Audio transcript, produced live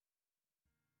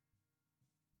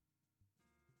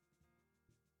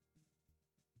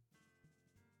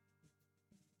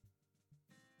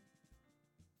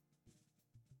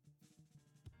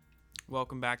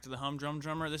Welcome back to the Humdrum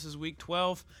Drummer. This is week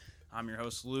 12. I'm your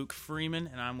host, Luke Freeman,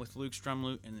 and I'm with Luke's Drum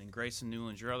Loot, and then Grayson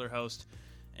Newland's your other host.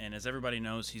 And as everybody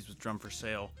knows, he's with Drums for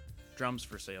Sale,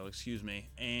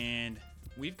 and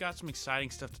we've got some exciting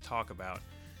stuff to talk about.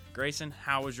 Grayson,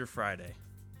 how was your Friday?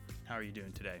 How are you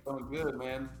doing today? Going good,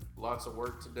 man. Lots of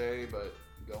work today, but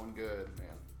going good,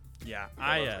 man. Yeah,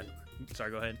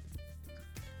 sorry, go ahead.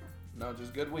 No,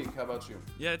 just good week. How about you?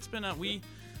 Yeah, it's been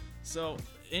So,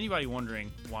 anybody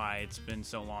wondering why it's been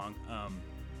so long?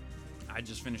 I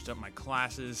just finished up my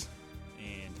classes,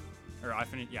 I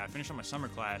finished up my summer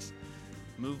class,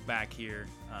 moved back here,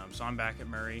 so I'm back at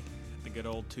Murray, at the good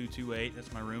old 228.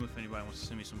 That's my room if anybody wants to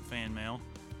send me some fan mail.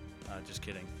 Just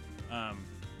kidding.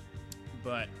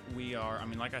 But we are,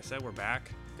 like I said, we're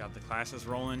back, got the classes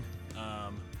rolling.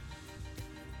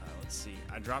 Let's see,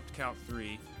 I dropped Calc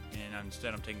 3, and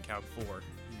instead I'm taking Calc 4. And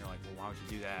you're like, well, why would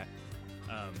you do that?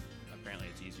 Apparently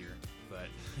it's easier, but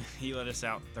he let us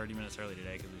out 30 minutes early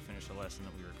today because we finished a lesson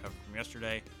that we recovered from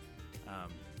yesterday.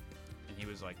 And he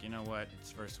was like, you know what,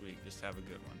 it's first week, just have a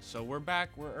good one. So we're back,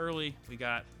 we're early, we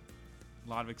got a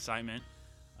lot of excitement,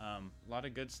 a lot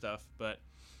of good stuff, but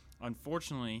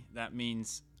unfortunately that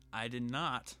means I did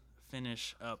not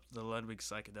finish up the Ludwig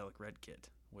Psychedelic Red Kit,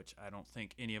 which I don't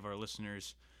think any of our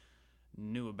listeners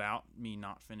knew about me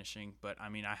not finishing. But I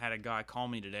had a guy call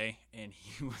me today, and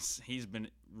he's been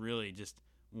really just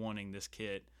wanting this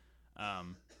kit,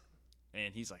 and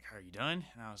he's like, are you done?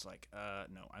 And I was like,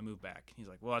 no, I moved back. He's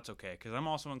like, well, that's okay, because I'm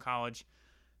also in college.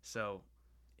 So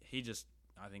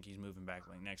I think he's moving back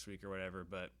like next week or whatever,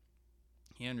 but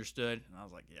he understood, and I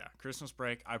was like, yeah, Christmas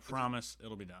break, I promise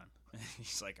it'll be done.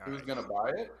 He's like, all right. Who's gonna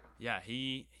buy it? Yeah,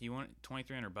 he wanted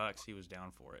 $2,300. He was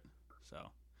down for it. So,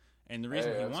 and the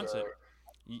reason he wants it,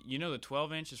 you know, the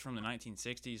 12-inch is from the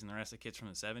 1960s, and the rest of the kit's from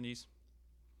the 70s.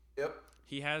 Yep.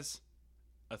 He has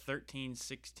a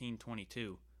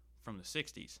 13-16-22 from the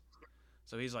 60s.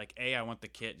 So he's like, I want the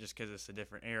kit just because it's a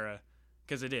different era,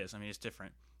 because it is. It's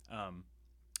different.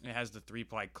 It has the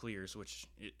 3-ply clears, which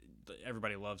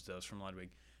everybody loves those from Ludwig.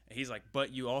 And he's like,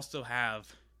 but you also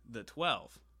have the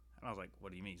 12. And I was like,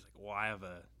 what do you mean? He's like, well, I have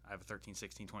a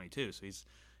 13-16-22. So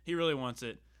he really wants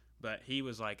it. But he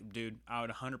was like, dude, I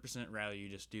would 100% rather you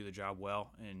just do the job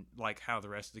well and like how the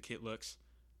rest of the kit looks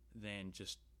than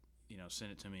just,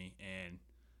 send it to me and,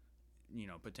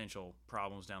 potential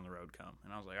problems down the road come.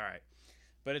 And I was like, all right.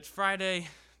 But it's Friday.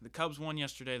 The Cubs won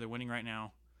yesterday. They're winning right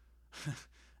now.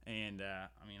 And,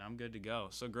 I'm good to go.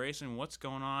 So, Grayson, what's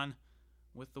going on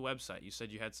with the website? You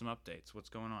said you had some updates. What's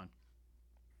going on?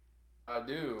 I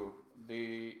do.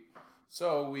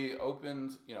 So we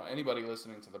opened, anybody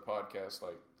listening to the podcast,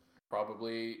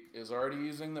 probably is already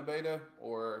using the beta,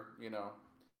 or,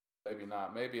 maybe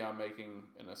not. Maybe I'm making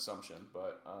an assumption,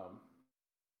 but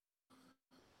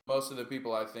most of the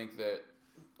people I think that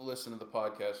listen to the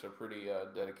podcast are pretty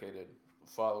dedicated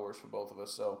followers for both of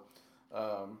us. So,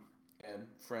 and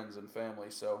friends and family.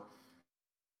 So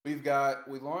we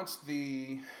launched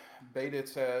the beta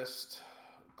test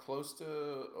close to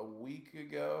a week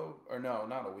ago, or no,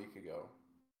 not a week ago.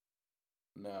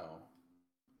 No.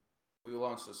 We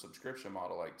launched a subscription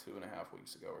model 2.5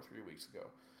 weeks ago or 3 weeks ago.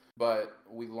 But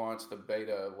we launched the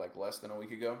beta less than a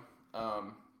week ago.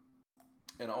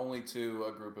 And only to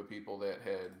a group of people that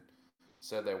had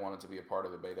said they wanted to be a part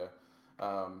of the beta.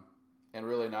 And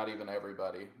really not even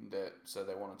everybody that said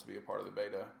they wanted to be a part of the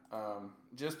beta.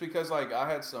 Just because I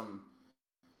had some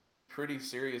pretty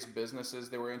serious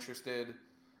businesses that were interested,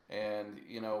 and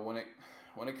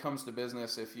when it comes to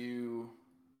business, if you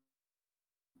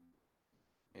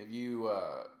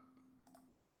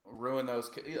ruin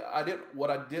those, what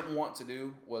I didn't want to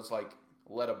do was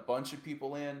let a bunch of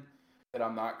people in that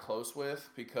I'm not close with,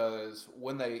 because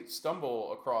when they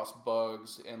stumble across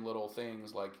bugs and little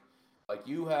things like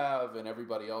you have and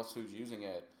everybody else who's using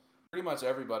it, pretty much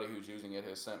everybody who's using it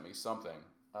has sent me something,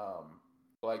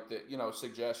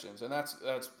 suggestions, and that's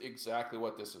exactly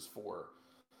what this is for,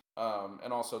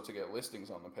 and also to get listings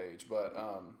on the page, but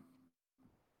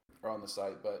or on the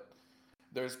site. But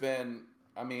there's been,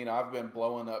 I've been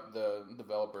blowing up the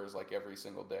developers every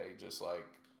single day, just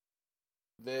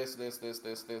this,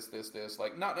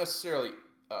 not necessarily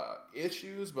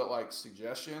issues, but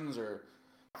suggestions or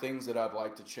things that I'd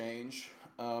like to change.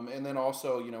 And then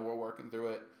also, we're working through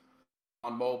it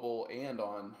on mobile and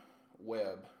on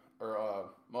web,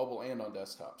 or mobile and on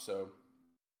desktop. So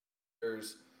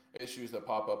there's issues that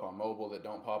pop up on mobile that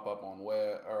don't pop up on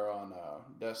web or on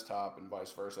desktop, and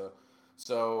vice versa.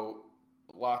 So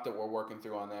a lot that we're working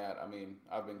through on that.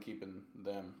 I've been keeping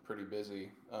them pretty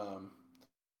busy.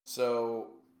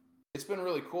 So it's been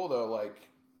really cool though.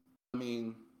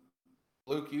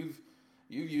 Luke,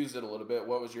 you've used it a little bit.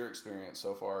 What was your experience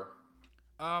so far?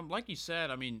 Like you said,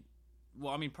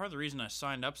 part of the reason I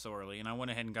signed up so early, and I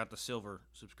went ahead and got the silver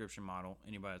subscription model.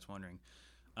 Anybody that's wondering,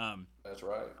 um, That's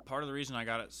right. part of the reason I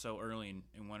got it so early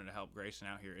and wanted to help Grayson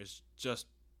out here is just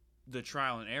the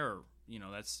trial and error.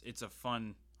 It's a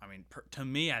fun. To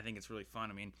me, I think it's really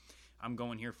fun. I'm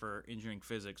going here for engineering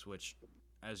physics, which,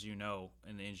 as you know,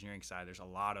 in the engineering side, there's a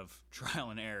lot of trial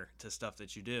and error to stuff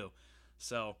that you do.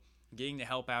 So getting to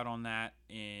help out on that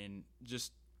and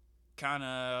just kind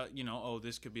of, oh,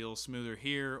 this could be a little smoother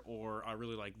here, or I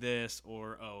really like this,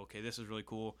 or, oh, okay, this is really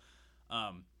cool.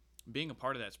 Being a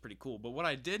part of that's pretty cool. But what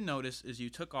I did notice is you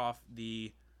took off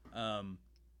the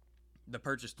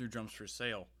purchase through Drums for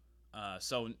Sale.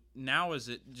 So now is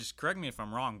it, just correct me if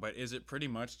I'm wrong, but is it pretty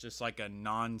much just like a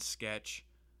non-sketch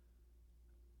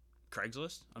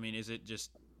Craigslist? Is it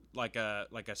just like a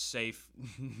safe,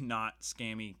 not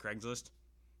scammy Craigslist?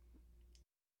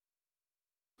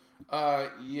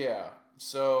 Yeah.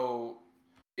 So,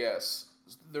 yes,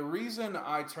 the reason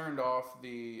I turned off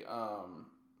the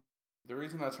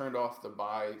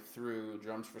buy through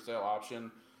Drums for Sale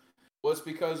option was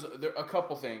because there a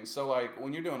couple things. So, like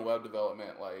when you're doing web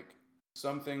development, like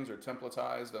some things are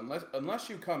templatized unless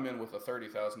you come in with a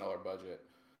 $30,000 budget.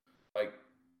 Like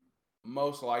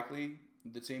most likely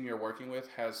the team you're working with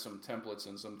has some templates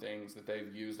and some things that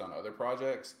they've used on other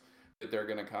projects that they're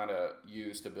going to kind of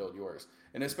use to build yours.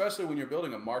 And especially when you're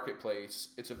building a marketplace,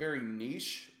 it's a very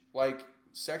niche like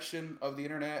section of the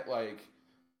internet. Like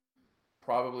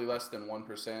probably less than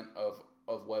 1%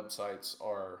 of websites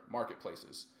are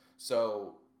marketplaces.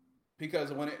 So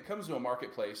because when it comes to a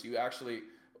marketplace, you actually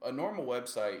a normal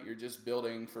website, you're just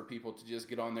building for people to just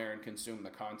get on there and consume the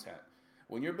content.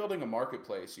 When you're building a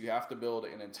marketplace, you have to build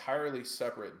an entirely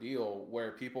separate deal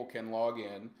where people can log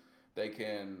in. They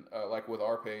can, like with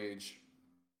our page,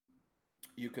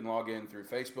 you can log in through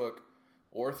Facebook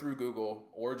or through Google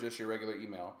or just your regular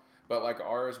email. But like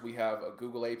ours, we have a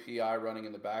Google API running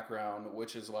in the background,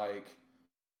 which is like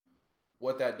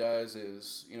what that does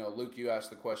is, Luke, you asked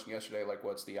the question yesterday, like,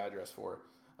 what's the address for?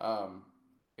 Um,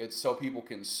 it's so people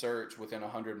can search within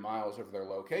 100 miles of their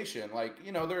location. Like,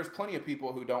 there's plenty of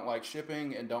people who don't like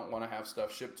shipping and don't want to have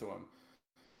stuff shipped to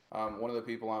them. One of the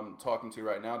people I'm talking to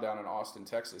right now down in Austin,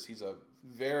 Texas, he's a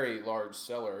very large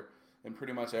seller, and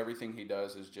pretty much everything he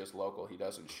does is just local. He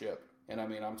doesn't ship. And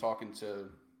I'm talking to,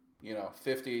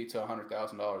 $50 to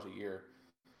 $100,000 a year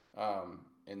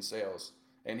in sales,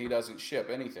 and he doesn't ship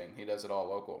anything. He does it all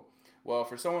local. Well,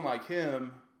 for someone like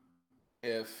him,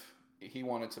 if he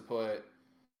wanted to put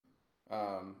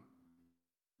um,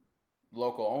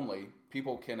 local only,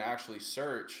 people can actually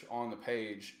search on the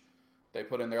page. They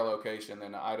put in their location,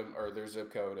 then the item or their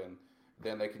zip code, and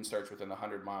then they can search within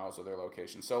 100 miles of their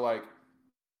location. So, like,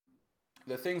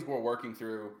 the things we're working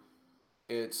through,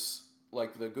 it's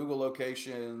like the Google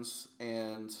locations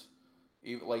and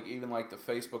even like the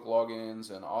Facebook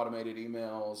logins and automated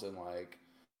emails and like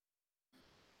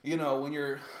when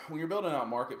you're building out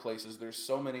marketplaces, there's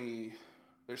so many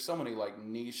like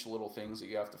niche little things that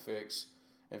you have to fix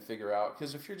and figure out.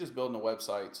 Because if you're just building a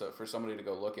website for somebody to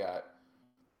go look at,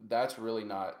 that's really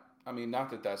not. Not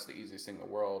that that's the easiest thing in the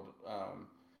world,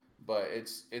 but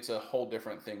it's a whole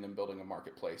different thing than building a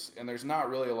marketplace. And there's not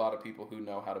really a lot of people who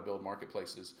know how to build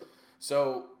marketplaces.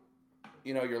 So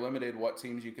you're limited what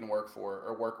teams you can work for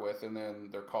or work with, and then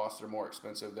their costs are more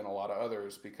expensive than a lot of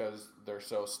others because they're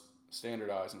so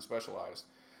standardized and specialized.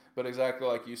 But exactly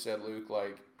like you said, Luke,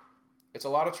 like it's a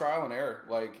lot of trial and error.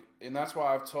 Like, and that's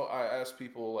why I asked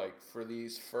people like for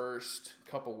these first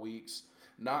couple weeks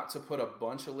not to put a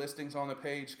bunch of listings on the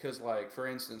page because, like, for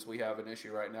instance, we have an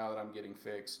issue right now that I'm getting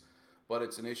fixed, but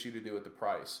it's an issue to do with the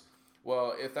price.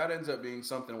 Well, if that ends up being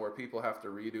something where people have to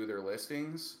redo their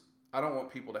listings, I don't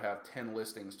want people to have 10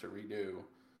 listings to redo,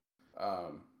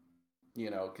 um,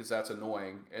 because that's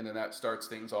annoying. And then that starts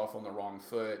things off on the wrong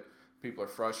foot. People are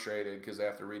frustrated because they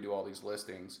have to redo all these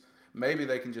listings. Maybe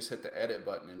they can just hit the edit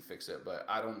button and fix it, but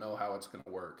I don't know how it's going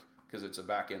to work because it's a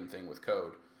back end thing with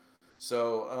code.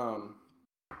 So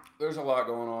there's a lot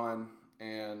going on,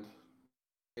 and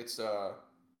it's a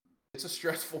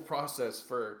stressful process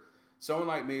for someone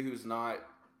like me who's not.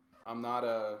 I'm not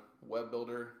a web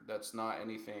builder. That's not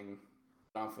anything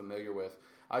I'm familiar with.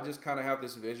 I just kind of have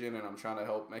this vision, and I'm trying to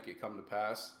help make it come to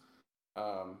pass.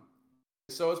 Um,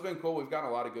 so it's been cool. We've gotten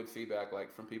a lot of good feedback,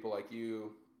 like from people like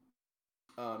you.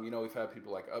 We've had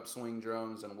people like Upswing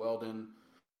Drums and Weldon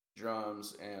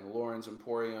Drums and Lauren's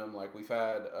Emporium. Like we've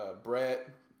had Brett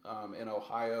in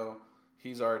Ohio.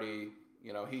 He's already,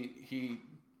 he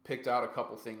picked out a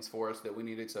couple things for us that we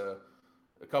needed to,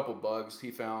 a couple bugs he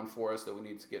found for us that we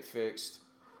needed to get fixed.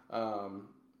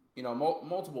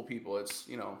 multiple people. It's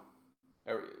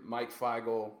Mike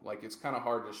Feigl. Like it's kind of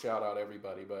hard to shout out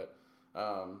everybody, but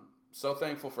so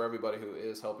thankful for everybody who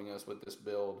is helping us with this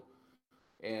build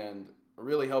and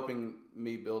really helping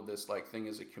me build this like thing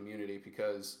as a community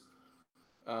because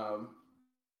um,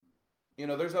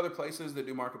 there's other places that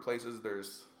do marketplaces.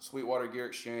 There's Sweetwater Gear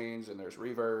Exchange and there's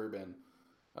Reverb and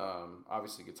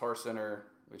obviously Guitar Center,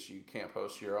 which you can't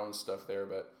post your own stuff there,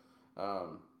 but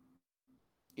um,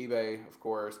 eBay, of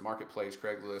course, Marketplace,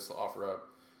 Craigslist, OfferUp,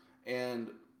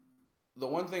 and the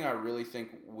one thing I really think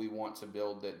we want to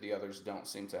build that the others don't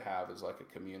seem to have is like a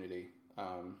community.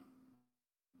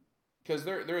 Because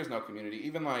there is no community.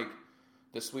 Even like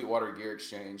the Sweetwater Gear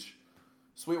Exchange.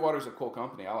 Sweetwater's a cool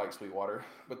company. I like Sweetwater,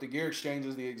 but the Gear Exchange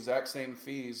is the exact same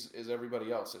fees as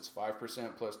everybody else. It's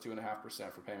 5% plus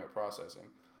 2.5% for payment processing.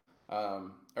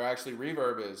 Or actually,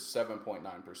 Reverb is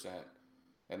 7.9%,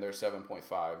 and they're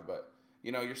 7.5. But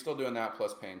you're still doing that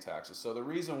plus paying taxes. So the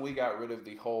reason we got rid of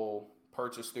the whole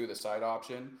purchase through the site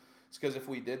option is because if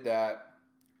we did that,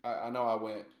 I know I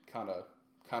went kind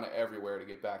of everywhere to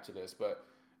get back to this, but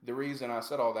the reason I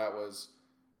said all that was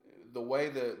the way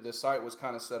the site was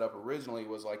kind of set up originally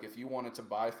was like if you wanted to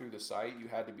buy through the site, you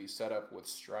had to be set up with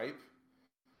Stripe.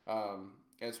 And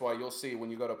it's why you'll see when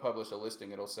you go to publish a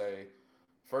listing, it'll say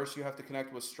first you have to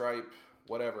connect with Stripe,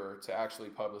 whatever, to actually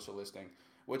publish a listing,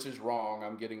 which is wrong.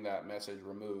 I'm getting that message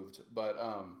removed, but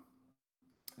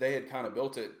they had kind of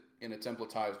built it in a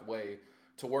templatized way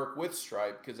to work with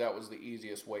Stripe because that was the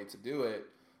easiest way to do it.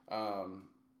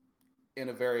 In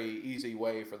a very easy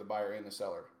way for the buyer and the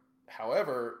seller.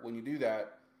 However, when you do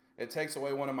that, it takes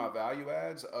away one of my value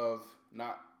adds of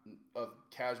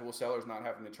casual sellers not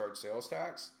having to charge sales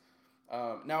tax.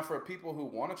 Now, for people who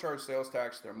want to charge sales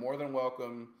tax, they're more than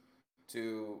welcome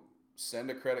to send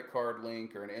a credit card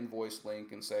link or an invoice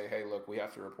link and say, "Hey, look, we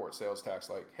have to report sales tax."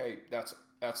 Like, hey,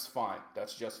 that's fine.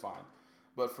 That's just fine.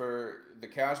 But for the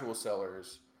casual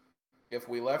sellers, if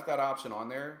we left that option on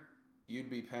there, you'd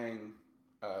be paying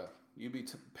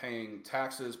paying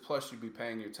taxes plus you'd be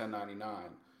paying your 1099.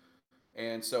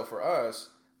 And so for us,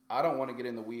 I don't want to get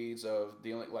in the weeds of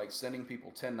dealing like sending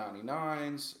people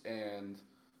 1099s and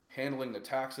handling the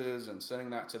taxes and sending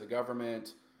that to the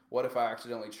government. What if I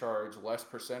accidentally charge less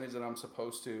percentage than I'm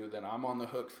supposed to? Then I'm on the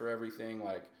hook for everything.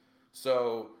 Like,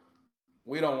 so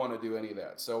we don't want to do any of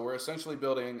that. So we're essentially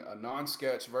building a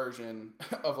non-sketch version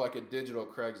of like a digital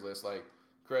Craigslist. Like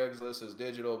Craigslist is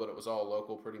digital, but it was all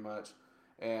local pretty much.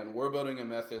 And we're building a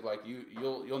method like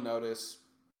you'll notice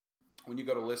when you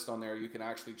go to list on there, you can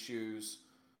actually choose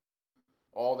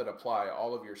all that apply,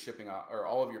 all of your shipping or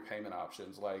all of your payment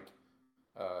options like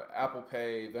Apple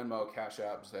Pay, Venmo, Cash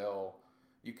App, Zelle.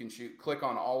 You can click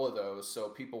on all of those so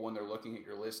people when they're looking at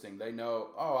your listing, they know,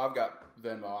 oh, I've got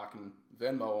Venmo. I can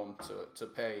Venmo them to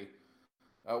pay,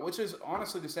 which is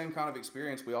honestly the same kind of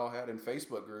experience we all had in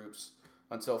Facebook groups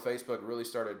until Facebook really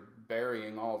started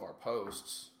burying all of our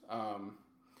posts.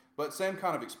 But same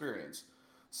kind of experience.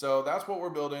 So that's what we're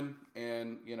building,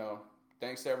 and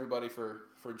thanks to everybody for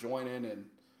joining and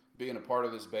being a part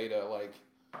of this beta. Like,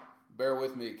 bear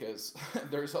with me because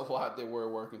there's a lot that we're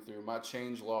working through. My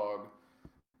change log,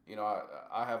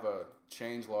 I have a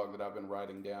change log that I've been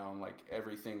writing down, like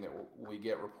everything that we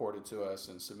get reported to us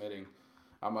and submitting.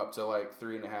 I'm up to like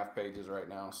 3.5 pages right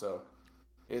now, so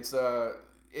it's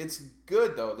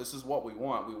good though. This is what we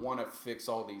want. We want to fix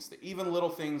all these things, even little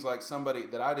things like somebody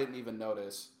that I didn't even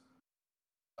notice.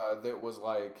 That was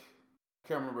like, I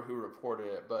can't remember who reported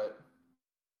it, but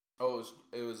it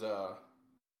was uh,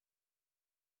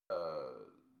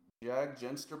 Jag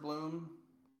Gensterbloom,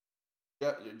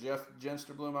 Jeff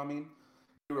Gensterbloom. I mean,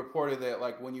 he reported that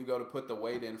like when you go to put the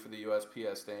weight in for the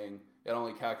USPS thing, it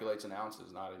only calculates in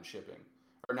ounces, not in shipping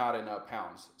or not in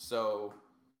pounds. So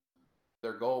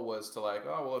their goal was to like,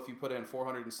 oh well, if you put in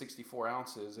 464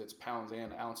 ounces, it's pounds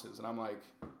and ounces, and I'm like,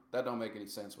 that don't make any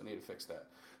sense. We need to fix that.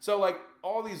 So like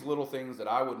all these little things that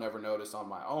I would never notice on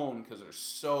my own because there's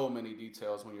so many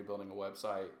details when you're building a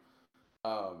website.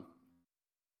 Um,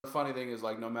 the funny thing is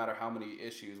like no matter how many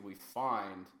issues we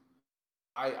find,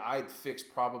 I'd fix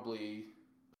probably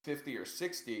 50 or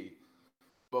 60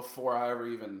 before I ever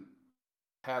even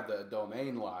had the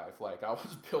domain live. Like I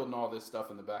was building all this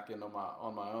stuff in the back end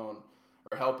on my own,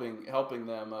 or helping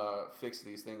them fix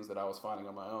these things that I was finding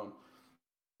on my own.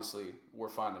 Obviously, we're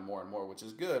finding more and more, which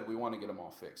is good. We want to get them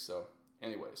all fixed. So,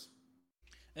 anyways,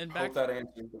 And hope back, that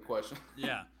answers the question.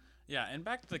 yeah, yeah, and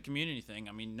back to the community thing.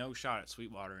 I mean, no shot at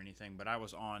Sweetwater or anything, but I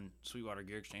was on Sweetwater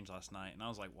Gear Exchange last night, and I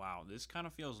was like, wow, this kind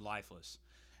of feels lifeless.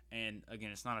 And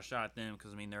again, it's not a shot at them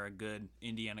because I mean they're a good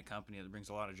Indiana company that brings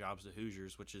a lot of jobs to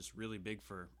Hoosiers, which is really big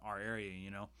for our area,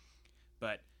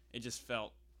 But it just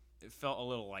felt it felt a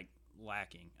little like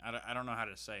lacking. I don't know how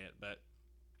to say it, but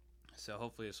so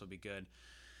hopefully this will be good.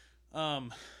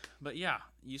 But yeah,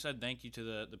 you said thank you to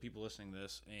the people listening to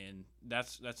this, and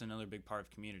that's another big part of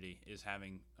community is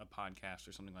having a podcast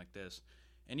or something like this.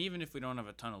 And even if we don't have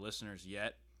a ton of listeners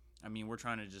yet, I mean, we're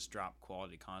trying to just drop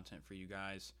quality content for you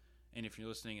guys. And if you're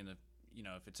listening in the,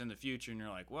 if it's in the future and you're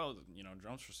like, well,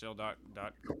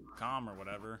 drumsforsale.com or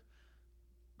whatever,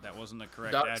 that wasn't the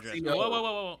correct address.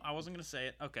 Whoa. I wasn't going to say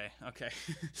it. Okay.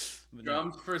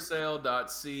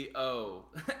 Drumsforsale.co.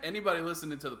 Anybody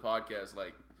listening to the podcast,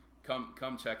 like,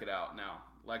 come check it out now.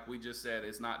 Like we just said,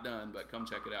 it's not done, but come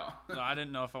check it out. No, I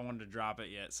didn't know if I wanted to drop it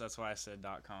yet, so that's why I said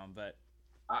 .com. But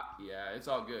yeah, it's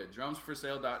all good.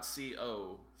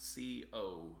 Drumsforsale.co.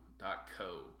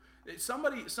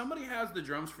 Somebody has the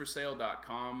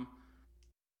drumsforsale.com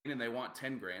and they want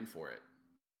 10 grand for it.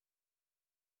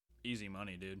 Easy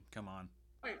money, dude. Come on.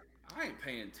 I ain't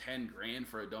paying 10 grand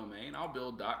for a domain. I'll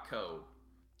build .co.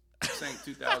 Saying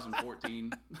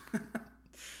 2014.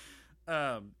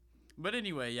 But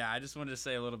anyway, yeah, I just wanted to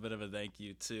say a little bit of a thank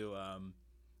you to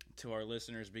our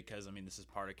listeners because, I mean, this is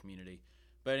part of community.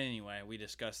 But anyway, we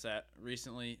discussed that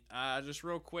recently. Just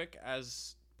real quick,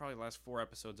 as probably the last 4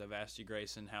 episodes, I've asked you,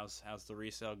 Grayson, how's the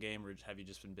resale game, or have you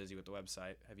just been busy with the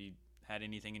website? Have you had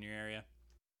anything in your area?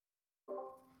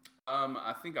 I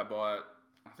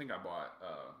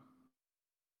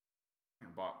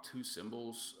bought 2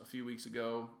 cymbals a few weeks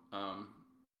ago. And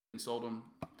sold them.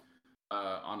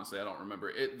 Honestly, I don't remember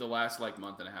it. The last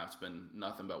month and a half's been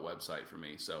nothing but website for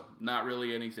me. So not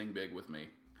really anything big with me.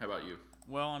 How about you?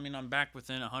 Well, I mean, I'm back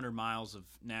within 100 miles of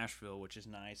Nashville, which is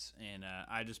nice. And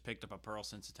I just picked up a Pearl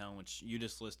Sensitone, which you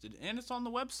just listed. And it's on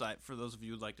the website for those of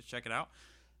you who'd like to check it out.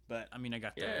 But, I mean, I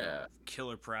got the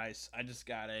killer price. I just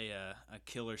got a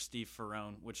killer Steve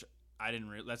Ferrone, which I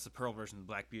didn't that's the Pearl version of the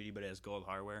Black Beauty, but it has gold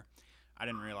hardware. I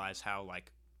didn't realize how,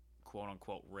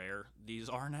 quote-unquote rare these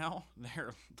are now.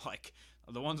 They're,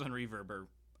 the ones on Reverb are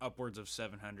upwards of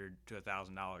 $700 to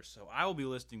 $1,000. So I will be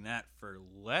listing that for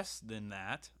less than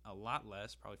that, a lot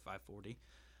less, probably $540.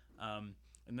 And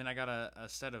then I got a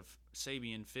set of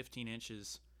Sabian 15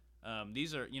 inches.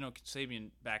 These are,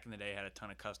 Sabian back in the day had a ton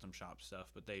of custom shop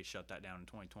stuff, but they shut that down in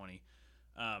 2020.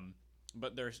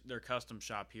 But their custom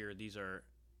shop here, they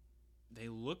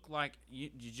look like,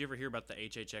 did you ever hear about the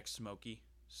HHX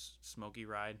Smoky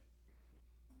ride?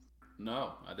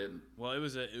 No, I didn't. Well, it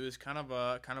was kind of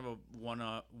a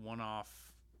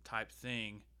one-off type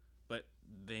thing, but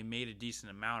they made a decent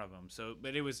amount of them. So,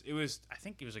 but it was I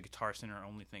think it was a Guitar Center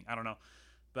only thing. I don't know,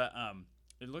 but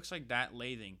it looks like that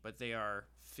lathing, but they are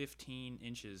 15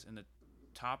 inches, and the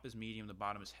top is medium, the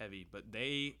bottom is heavy, but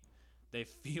they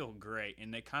feel great,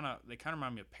 and they kind of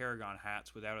remind me of Paragon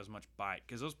hats without as much bite.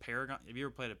 Because those Paragon, have you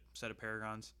ever played a set of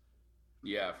Paragons?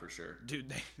 Yeah, for sure,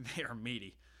 dude. They are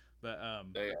meaty. But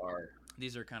they are.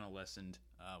 These are kind of lessened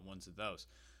ones of those.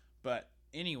 But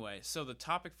anyway, so the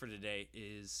topic for today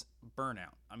is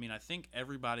burnout. I mean, I think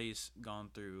everybody's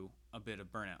gone through a bit of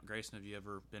burnout. Grayson, have you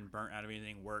ever been burnt out of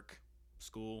anything? Work,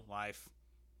 school, life,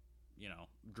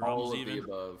 drums, all of even? the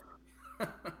above.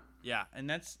 Yeah, and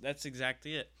that's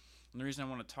exactly it. And the reason I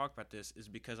want to talk about this is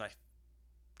because I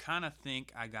kind of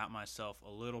think I got myself a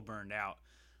little burned out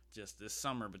just this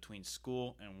summer between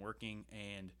school and working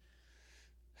and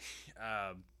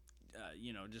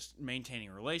just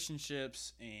maintaining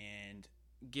relationships and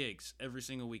gigs every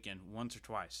single weekend, once or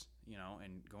twice,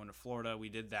 and going to Florida, we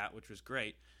did that, which was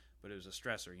great, but it was a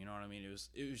stressor, you know what I mean?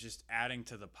 It was just adding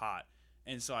to the pot.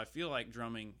 And so I feel like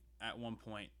drumming at one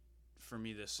point for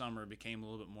me this summer became a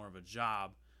little bit more of a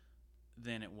job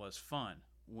than it was fun,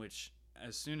 which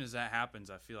as soon as that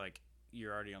happens, I feel like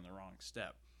you're already on the wrong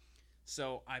step.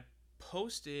 So I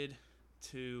posted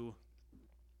to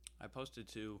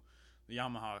the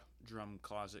Yamaha Drum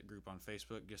Closet group on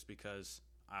Facebook just because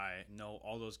I know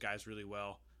all those guys really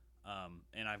well,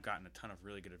 and I've gotten a ton of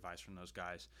really good advice from those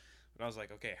guys. But I was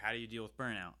like, okay, how do you deal with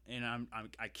burnout? And I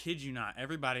kid you not,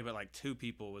 everybody but 2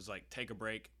 people was like, take a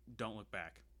break, don't look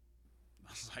back.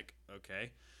 I was like,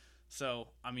 okay. So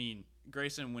I mean,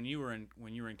 Grayson, when you were in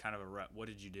kind of a rut, what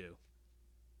did you do?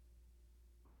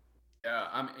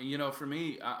 Yeah, for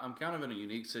me, I'm kind of in a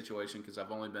unique situation because I've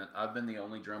been the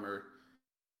only drummer,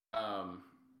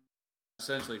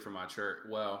 essentially for my church.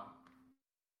 Well,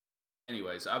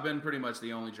 anyways, I've been pretty much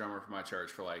the only drummer for my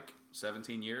church for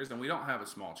 17 years, and we don't have a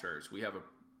small church. We have a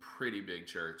pretty big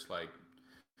church, a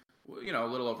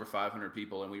little over 500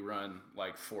 people, and we run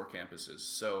 4 campuses.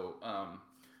 So,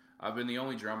 I've been the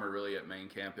only drummer really at main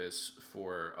campus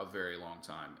for a very long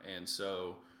time, and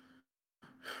so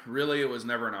Really, it was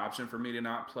never an option for me to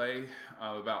not play.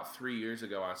 About 3 years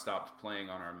ago, I stopped playing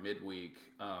on our midweek,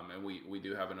 and we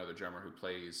do have another drummer who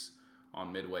plays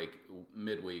on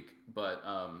midweek. But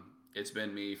it's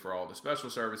been me for all the special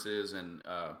services, and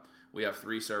we have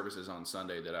three services on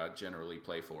Sunday that I generally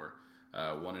play for.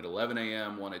 One at 11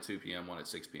 a.m., one at 2 p.m., one at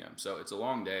 6 p.m. So it's a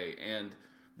long day, and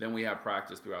then we have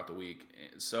practice throughout the week.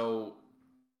 So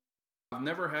I've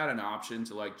never had an option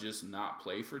to like just not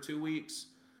play for 2 weeks.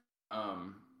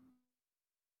 Um,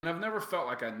 and I've never felt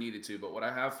like I needed to, but what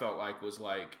I have felt like was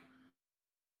like,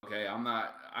 okay, I'm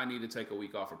not. I need to take a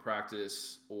week off of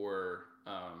practice or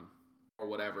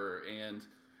whatever. And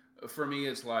for me,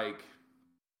 it's like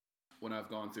when I've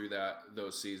gone through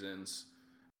those seasons,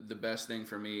 the best thing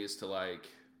for me is to like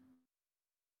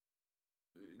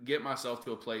get myself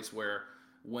to a place where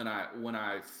when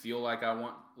I feel like I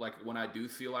want like when I do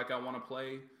feel like I want to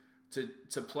play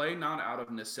to play not out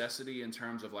of necessity in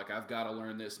terms of like I've got to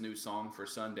learn this new song for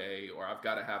Sunday or I've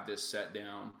got to have this set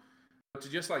down, but to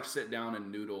just like sit down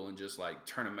and noodle and just like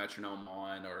turn a metronome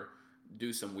on or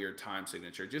do some weird time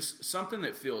signature, just something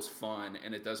that feels fun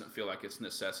and it doesn't feel like it's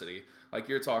necessity. Like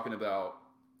you're talking about,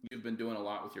 you've been doing a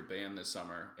lot with your band this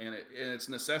summer, and it's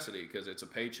necessity because it's a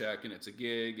paycheck and it's a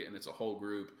gig and it's a whole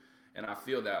group, and I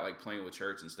feel that like playing with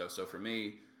church and stuff. So for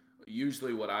me,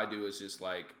 usually what I do is just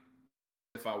like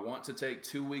if I want to take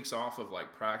 2 weeks off of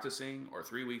like practicing or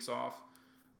 3 weeks off,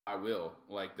 I will.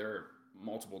 Like there are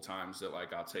multiple times that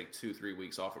like I'll take 2 3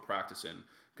 weeks off of practicing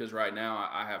because right now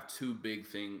I have two big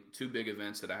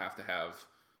events that I have to have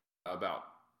about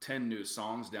 10 new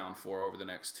songs down for over the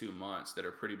next 2 months that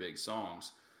are pretty big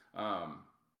songs. Um,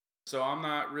 so I'm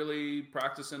not really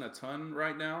practicing a ton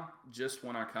right now, just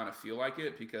when I kind of feel like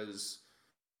it because,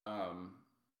 um,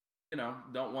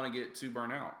 don't want to get too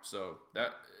burnt out. So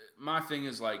that my thing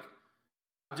is like,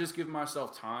 I just give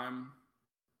myself time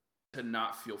to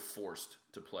not feel forced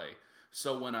to play.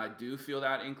 So when I do feel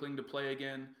that inkling to play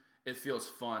again, it feels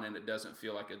fun and it doesn't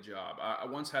feel like a job. I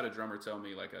once had a drummer tell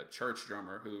me, like a church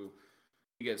drummer who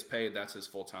he gets paid, that's his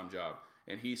full-time job.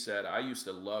 And he said, I used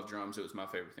to love drums. It was my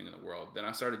favorite thing in the world. Then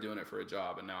I started doing it for a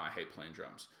job and now I hate playing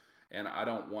drums. And I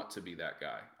don't want to be that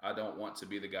guy. I don't want to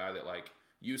be the guy that like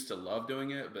used to love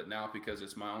doing it, but now because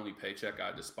it's my only paycheck,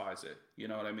 I despise it. You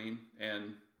know what I mean?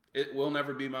 And it will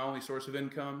never be my only source of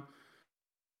income.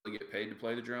 I get paid to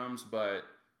play the drums, but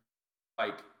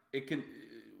like it can,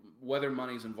 whether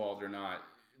money's involved or not,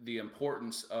 the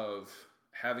importance of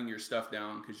having your stuff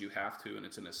down because you have to and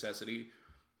it's a necessity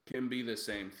can be the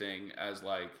same thing as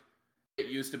like it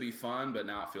used to be fun, but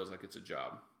now it feels like it's a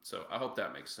job. So I hope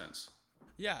that makes sense.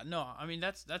 Yeah, no, I mean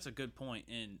that's a good point,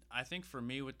 and I think for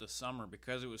me with the summer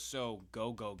because it was so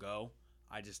go go go,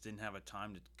 I just didn't have a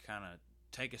time to kind of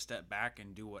take a step back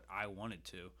and do what I wanted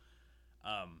to.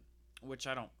 Um, which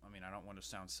I don't. I mean, I don't want to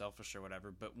sound selfish or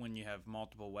whatever, but when you have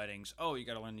multiple weddings, oh, you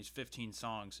got to learn these 15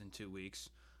 songs in 2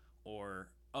 weeks, or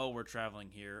oh, we're traveling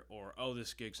here, or oh,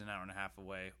 this gig's an hour and a half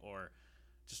away, or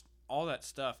just all that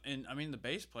stuff. And I mean, the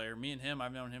bass player, me and him,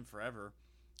 I've known him forever.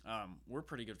 We're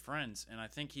pretty good friends, and I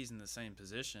think he's in the same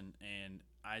position. And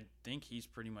I think he's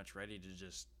pretty much ready to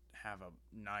just have a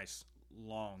nice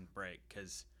long break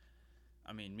because,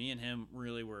 I mean, me and him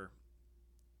really were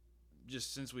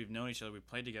just since we've known each other, we've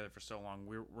played together for so long.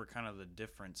 We're kind of the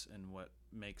difference in what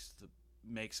makes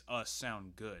us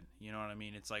sound good. You know what I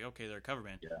mean? It's like okay, they're a cover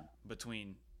band Yeah.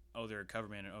 between oh they're a cover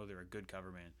band and oh they're a good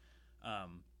cover band.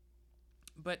 Um,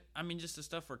 but I mean, just the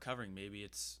stuff we're covering, maybe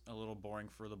it's a little boring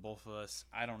for the both of us.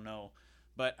 I don't know.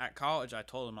 But at college, I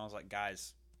told him I was like,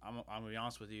 guys, I'm gonna be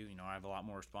honest with you. You know, I have a lot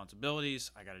more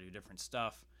responsibilities. I got to do different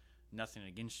stuff. Nothing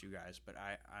against you guys, but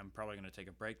I'm probably gonna take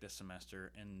a break this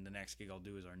semester, and the next gig I'll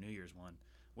do is our New Year's one,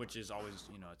 which is always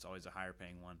it's always a higher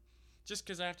paying one, just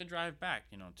because I have to drive back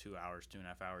 2 hours,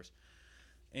 2.5 hours.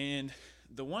 And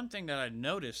the one thing that I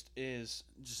noticed is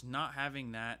just not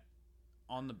having that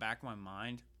on the back of my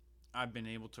mind, I've been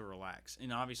able to relax.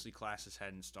 And obviously classes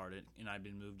hadn't started and I've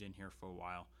been moved in here for a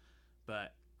while.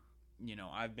 But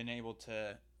I've been able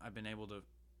to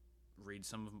read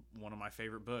one of my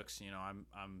favorite books. I'm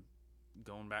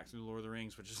going back through Lord of the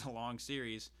Rings, which is a long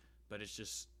series, but it's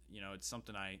just, it's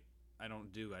something I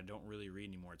don't do. I don't really read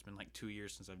anymore. It's been like 2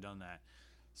 years since I've done that.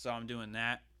 So I'm doing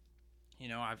that.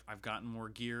 I've gotten more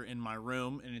gear in my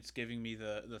room, and it's giving me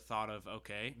the thought of,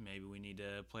 okay, maybe we need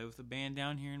to play with the band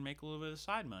down here and make a little bit of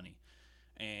side money.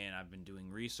 And I've been doing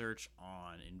research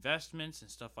on investments and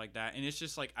stuff like that. And it's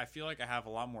just like I feel like I have a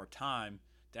lot more time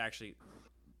to actually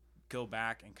go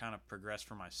back and kind of progress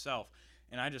for myself.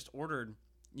 And I just ordered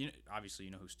Obviously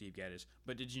you know who Steve Gadd is,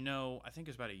 but did you know? I think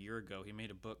it was about a year ago. He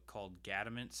made a book called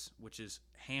Gaddaments, which is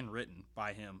handwritten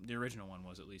by him. The original one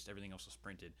was, at least. Everything else was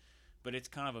printed, but it's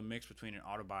kind of a mix between an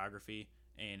autobiography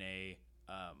and a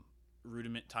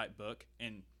rudiment type book.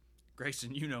 And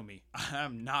Grayson, you know me.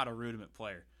 I'm not a rudiment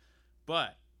player,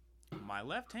 but my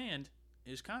left hand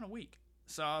is kind of weak.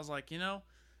 So I was like, I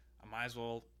might as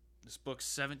well. This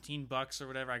book's $17 or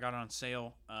whatever. I got it on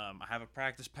sale. I have a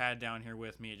practice pad down here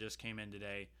with me. It just came in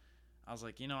today. I was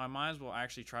like, I might as well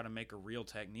actually try to make a real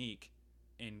technique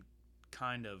and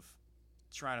kind of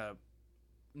try to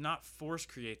not force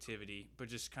creativity, but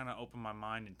just kind of open my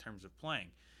mind in terms of playing,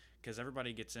 because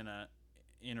everybody gets in a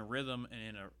rhythm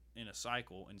and in a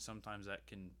cycle, and sometimes that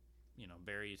can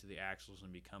bury you to the axles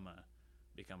and become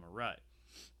a rut.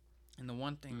 And the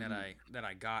one thing that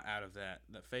I got out of that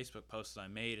Facebook post that I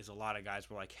made is a lot of guys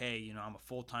were like, hey, I'm a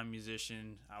full-time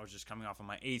musician. I was just coming off of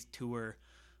my 8th tour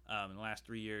in the last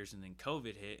 3 years, and then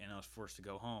COVID hit, and I was forced to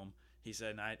go home. He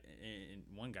said, and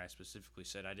one guy specifically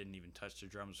said, I didn't even touch the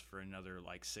drums for another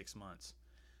like 6 months.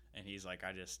 And he's like,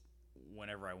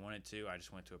 whenever I wanted to, I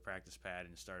just went to a practice pad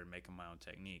and started making my own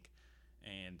technique.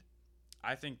 And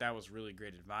I think that was really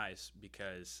great advice,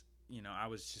 because I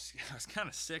was kind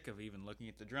of sick of even looking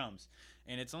at the drums.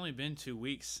 And it's only been 2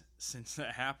 weeks since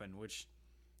that happened, which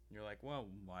you're like, well,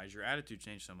 why has your attitude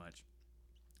changed so much?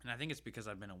 And I think it's because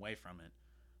I've been away from it.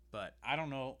 But I don't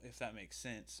know if that makes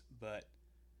sense. But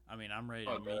I mean, I'm ready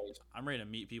to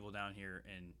meet people down here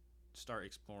and start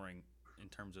exploring in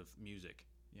terms of music.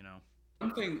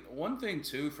 One thing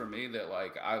too for me that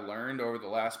like I learned over the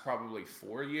last probably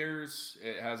 4 years.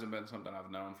 It hasn't been something I've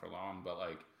known for long, but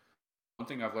like one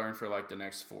thing I've learned for like the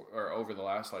next four or over the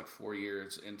last like 4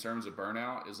 years in terms of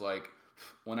burnout is like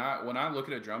when I look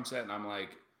at a drum set and I'm like,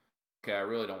 okay, I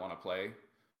really don't want to play.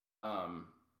 Um,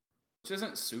 which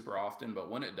isn't super often, but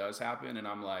when it does happen and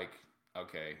I'm like,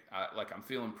 okay, I'm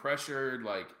feeling pressured,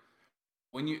 like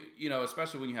when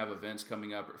especially when you have events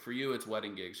coming up. For you, it's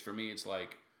wedding gigs. For me, it's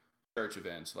like church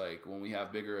events. Like when we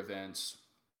have bigger events,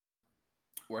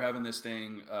 we're having this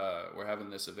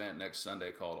event next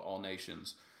Sunday called All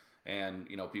Nations, and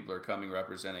people are coming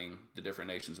representing the different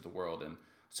nations of the world, and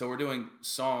so we're doing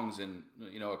songs, and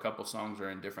a couple songs are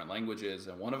in different languages,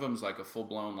 and one of them is like a full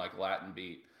blown like Latin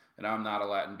beat, and I'm not a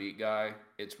Latin beat guy.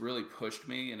 It's really pushed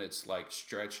me and it's like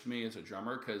stretched me as a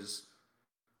drummer because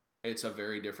it's a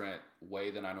very different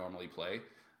way than I normally play.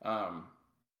 Um,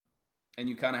 and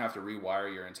you kind of have to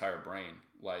rewire your entire brain.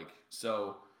 Like,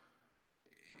 so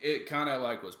it kind of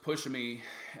like was pushing me,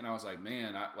 and I was like,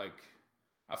 man,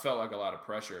 I felt like a lot of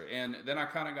pressure, and then I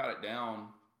kind of got it down,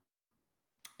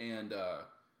 and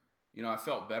I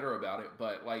felt better about it.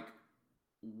 But like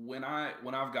when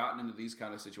I've gotten into these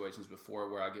kind of situations before,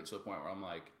 where I get to a point where I'm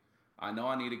like, I know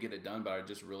I need to get it done, but I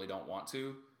just really don't want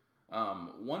to.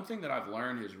 One thing that I've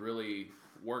learned has really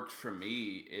worked for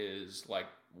me is like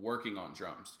working on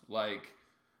drums. Like,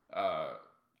 uh,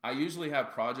 I usually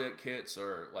have project kits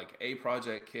or like a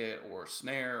project kit or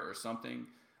snare or something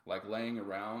like laying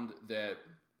around that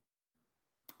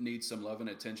needs some love and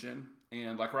attention.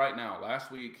 And like right now,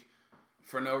 last week,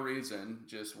 for no reason,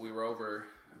 just we were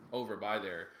over by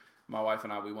there. My wife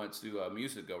and I, we went to a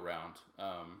music go round,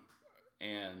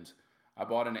 and I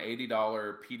bought an $80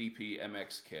 PDP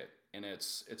MX kit, and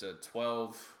it's a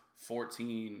 12,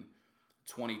 14,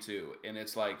 22, and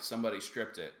it's like somebody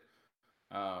stripped it.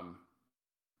 Um,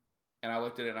 and I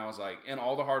looked at it and I was like, and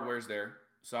all the hardware's there.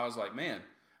 So I was like, man,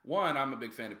 one, I'm a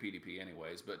big fan of PDP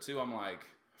anyways, but two, I'm like,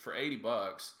 for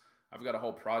 $80, I've got a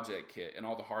whole project kit and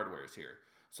all the hardware's here.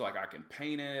 So like I can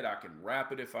paint it, I can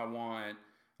wrap it if I want,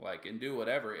 like and do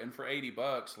whatever. And for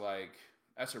 $80, like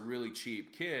that's a really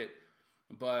cheap kit,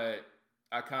 but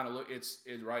I kind of look it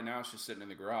right now it's just sitting in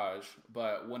the garage,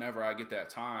 but whenever I get that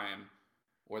time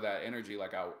or that energy,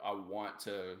 like I want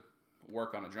to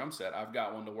work on a drum set, I've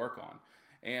got one to work on.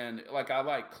 And like I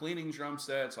like cleaning drum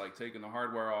sets, like taking the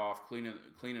hardware off, cleaning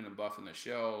and buffing the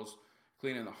shells,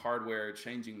 cleaning the hardware,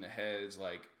 changing the heads,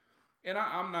 like. And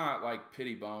I'm not like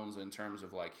pity bones in terms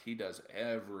of like he does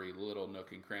every little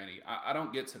nook and cranny. I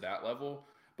don't get to that level,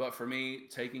 but for me,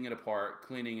 taking it apart,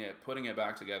 cleaning it, putting it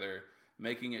back together,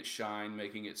 making it shine,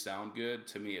 making it sound good,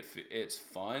 to me it's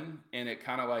fun, and it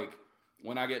kind of like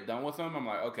when I get done with them, I'm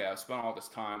like, okay, I've spent all this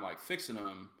time like fixing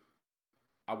them.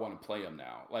 I want to play them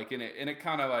now. Like, and it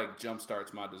kind of like jump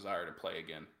starts my desire to play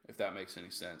again, if that makes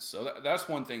any sense. So that's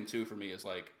one thing too for me is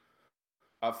like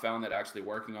I've found that actually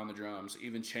working on the drums,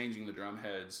 even changing the drum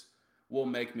heads, will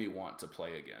make me want to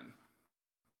play again.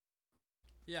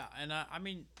 Yeah, and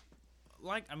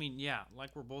yeah,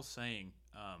 like we're both saying,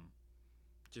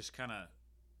 just kind of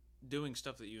doing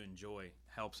stuff that you enjoy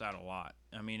helps out a lot.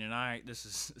 I mean, and this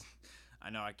is, I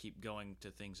know I keep going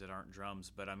to things that aren't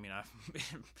drums, but I mean,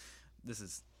 this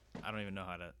is, I don't even know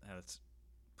how to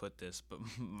put this, but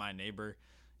my neighbor,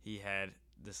 he had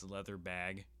this leather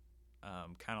bag,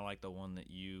 kind of like the one that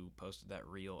you posted that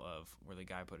reel of where the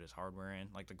guy put his hardware in,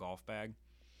 like the golf bag.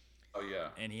 Oh yeah.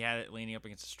 And he had it leaning up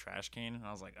against his trash can, and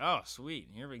I was like, "Oh, sweet!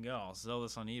 Here we go. I'll sell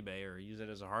this on eBay or use it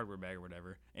as a hardware bag or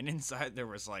whatever." And inside there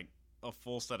was like a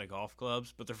full set of golf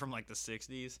clubs, but they're from like the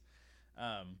 '60s.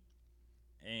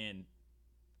 And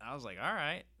I was like, "All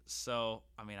right." So,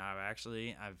 I mean,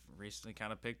 I've recently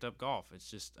kind of picked up golf.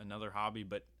 It's just another hobby,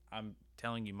 but I'm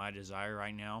telling you, my desire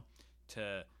right now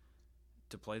to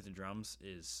play the drums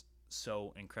is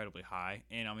so incredibly high.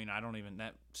 And I mean, I don't even,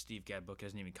 that Steve Gadd book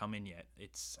hasn't even come in yet.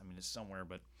 It's somewhere,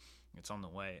 but it's on the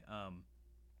way.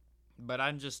 But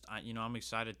I'm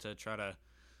excited to try to,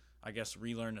 I guess,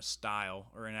 relearn a style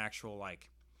or an actual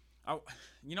I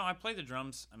play the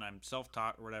drums and I'm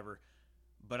self-taught or whatever,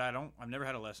 but I've never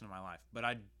had a lesson in my life. But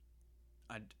I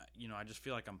just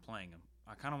feel like I'm playing them.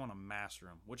 I kind of want to master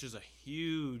them, which is a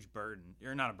huge burden,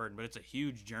 or not a burden, but it's a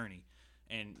huge journey.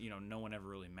 And no one ever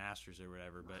really masters it or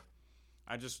whatever. But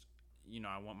I just,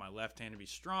 I want my left hand to be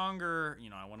stronger.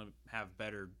 I want to have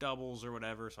better doubles or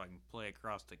whatever, so I can play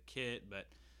across the kit. But,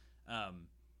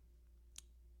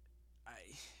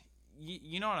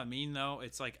 you know what I mean, though.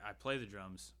 It's like I play the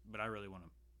drums, but I really want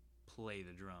to play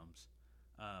the drums.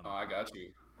 Oh, I got you.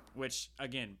 Which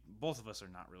again, both of us are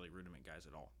not really rudiment guys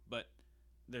at all. But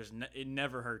it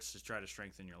never hurts to try to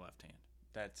strengthen your left hand.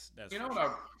 That's you know what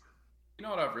I've you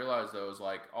know what I've realized though is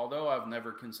like although I've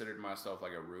never considered myself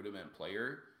like a rudiment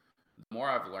player, the more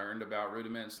I've learned about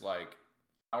rudiments, like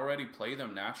I already play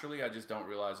them naturally. I just don't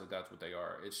realize that that's what they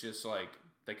are. It's just like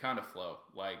they kind of flow.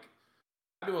 Like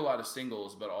I do a lot of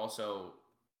singles, but also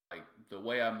like the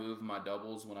way I move my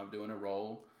doubles when I'm doing a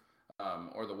roll,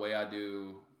 or the way I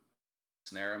do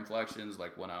snare inflections,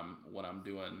 like when I'm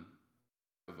doing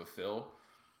a fill.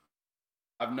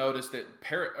 I've noticed that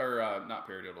not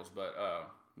paradiddles, but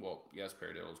well, yes,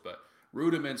 paradiddles, but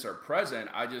rudiments are present.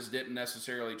 I just didn't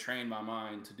necessarily train my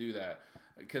mind to do that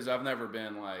because I've never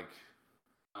been like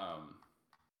a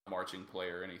marching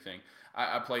player or anything.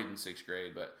 I played in sixth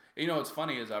grade, but what's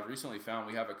funny is I've recently found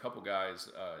we have a couple guys,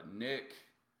 Nick.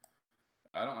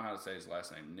 I don't know how to say his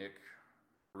last name, Nick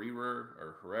Reaver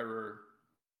or Herrera,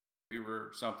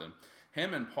 Reaver something.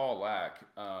 Him and Paul Lack,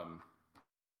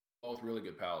 both really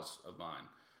good pals of mine.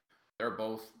 They're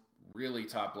both really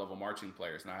top level marching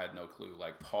players, and I had no clue.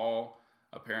 Like Paul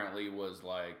apparently was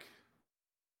like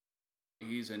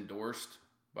he's endorsed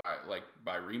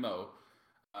by Remo,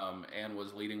 and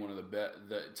was leading one of the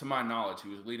to my knowledge he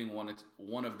was leading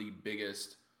one of the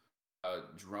biggest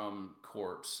drum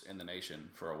corps in the nation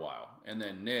for a while. And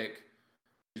then Nick,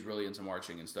 he's really into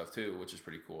marching and stuff too, which is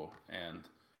pretty cool. And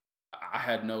I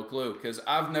had no clue because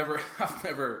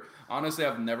honestly,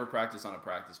 I've never practiced on a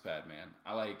practice pad, man.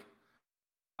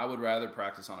 I would rather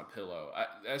practice on a pillow.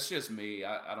 That's just me.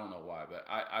 I don't know why, but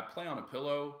I play on a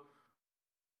pillow.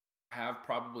 I have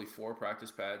probably 4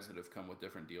 practice pads that have come with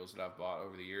different deals that I've bought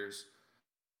over the years.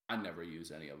 I never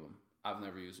use any of them. I've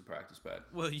never used a practice pad.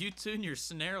 Well, you tune your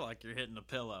snare like you're hitting a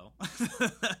pillow.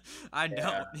 I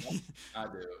Yeah, don't. I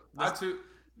do. I too.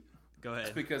 Go ahead.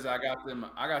 That's because I got them.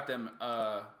 I got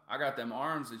them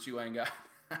arms that you ain't got.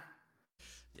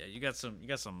 Yeah, you got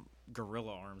some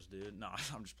gorilla arms, dude. No,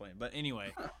 I'm just playing. But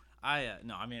anyway, no,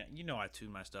 I mean, I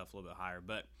tune my stuff a little bit higher,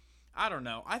 but I don't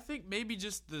know. I think maybe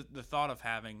just the thought of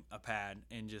having a pad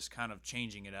and just kind of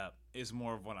changing it up is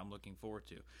more of what I'm looking forward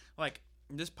to. Like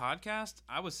this podcast,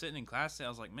 I was sitting in class today, I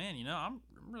was like, man, I'm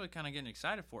really kind of getting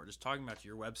excited for it. Just talking about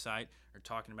your website or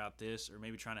talking about this or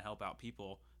maybe trying to help out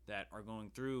people that are going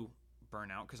through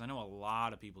burnout, because I know a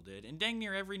lot of people did. And dang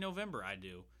near every November I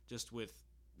do, just with,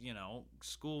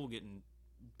 school getting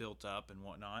built up and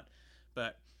whatnot.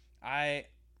 But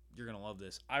you're going to love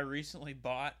this. I recently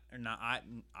bought, or not,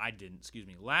 I didn't, excuse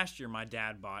me. Last year, my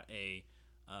dad bought a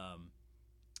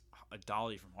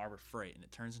dolly from Harbor Freight, and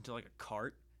it turns into like a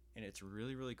cart, and it's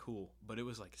really, really cool. But it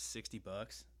was like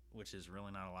 $60, which is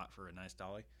really not a lot for a nice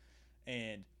dolly.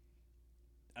 And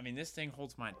I mean, this thing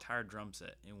holds my entire drum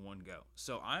set in one go.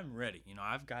 So I'm ready.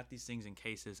 I've got these things in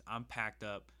cases. I'm packed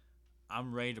up.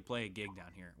 I'm ready to play a gig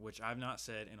down here, which I've not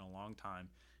said in a long time.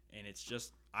 And it's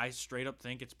just, I straight up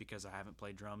think it's because I haven't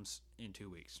played drums in 2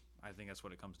 weeks. I think that's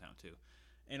what it comes down to.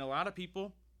 And a lot of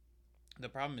people, the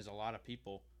problem is a lot of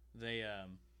people, they'll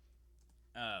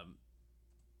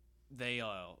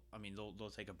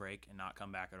take a break and not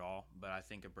come back at all. But I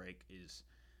think a break is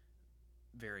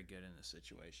very good in this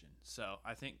situation. So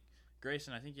I think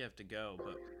Grayson, I think you have to go,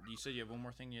 but you said you have one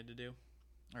more thing you had to do,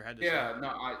 or had to say. Yeah, no,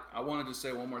 I wanted to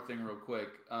say one more thing real quick.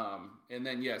 And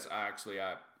then yes, I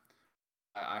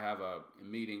have a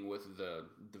meeting with the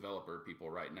developer people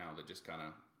right now that just kind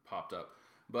of popped up.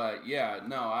 But yeah,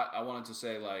 no, I wanted to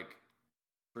say like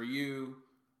for you,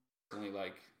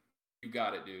 like you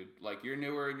got it, dude. Like you're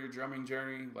newer in your drumming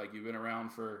journey. Like you've been around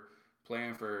for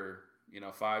playing for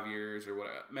 5 years or what,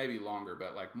 maybe longer,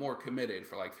 but like more committed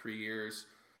for like 3 years.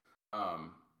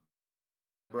 Um,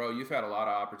 Bro, you've had a lot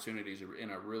of opportunities in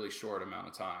a really short amount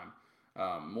of time,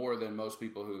 more than most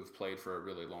people who've played for a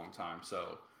really long time.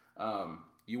 So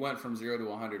you went from 0 to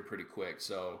 100 pretty quick.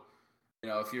 So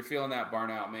if you're feeling that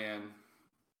burnout, man,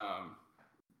 um,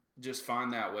 just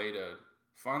find that way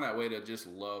to just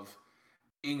love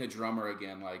being a drummer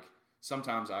again. Like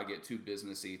sometimes I get too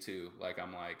businessy too. Like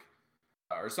I'm like,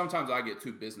 or sometimes I get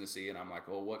too businessy and I'm like,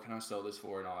 well, what can I sell this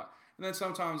for and all that. And then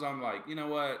sometimes I'm like, you know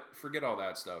what? Forget all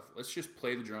that stuff. Let's just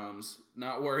play the drums,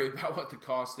 not worry about what the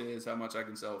cost is, how much I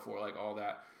can sell it for, like all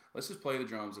that. Let's just play the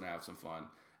drums and have some fun.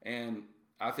 And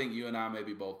I think you and I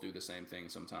maybe both do the same thing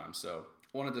sometimes. So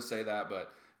wanted to say that,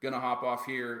 but gonna hop off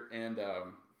here and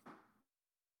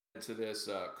to this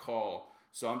call.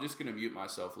 So I'm just gonna mute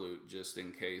myself, Luke, just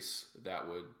in case that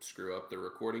would screw up the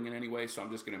recording in any way. So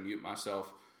I'm just gonna mute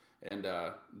myself and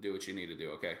do what you need to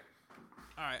do. Okay.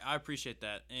 All right, I appreciate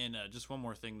that. And just one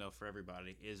more thing, though, for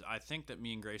everybody is I think that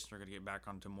me and Grayson are going to get back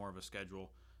onto more of a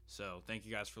schedule. So thank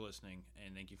you guys for listening,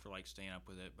 and thank you for staying up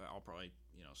with it. But I'll probably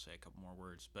say a couple more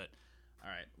words. But all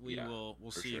right,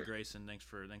 we'll see you, Grayson. Thanks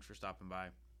for stopping by.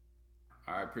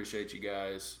 I appreciate you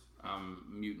guys. I'm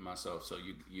muting myself, so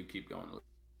you keep going.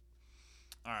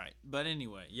 All right, but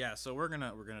anyway, yeah. So we're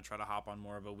gonna try to hop on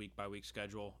more of a week by week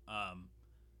schedule. I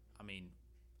mean,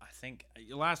 I think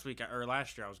last year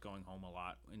I was going home a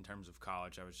lot in terms of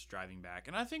college. I was just driving back,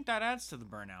 and I think that adds to the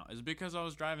burnout is because I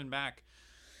was driving back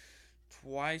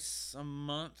twice a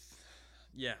month.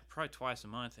 Yeah, probably twice a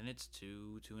month, and it's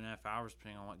 2.5 hours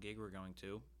depending on what gig we're going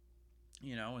to.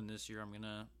 And this year I'm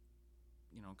gonna,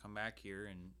 come back here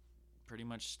and pretty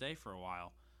much stay for a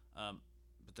while.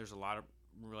 But there's a lot of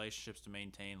relationships to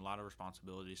maintain, a lot of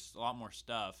responsibilities, a lot more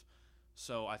stuff.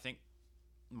 So I think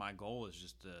my goal is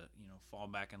just to fall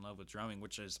back in love with drumming,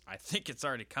 which is I think it's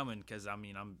already coming because I'm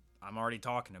already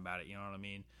talking about it. You know what I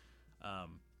mean?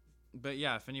 But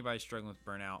yeah, if anybody's struggling with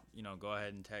burnout, go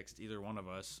ahead and text either one of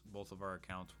us, both of our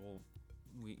accounts.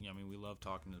 We love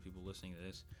talking to the people listening to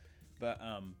this. But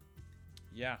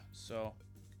yeah, so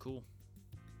cool.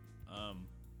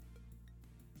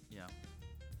 Yeah,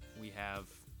 we have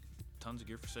tons of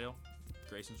gear for sale.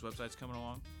 Grayson's website's coming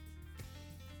along.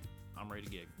 I'm ready to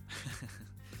gig.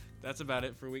 That's about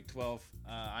it for week 12.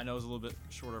 I know it's a little bit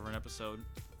shorter of an episode,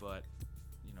 but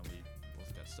we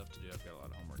both got stuff to do. I've got a lot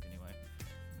of homework anyway.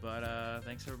 But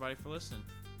thanks everybody for listening.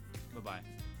 Bye-bye.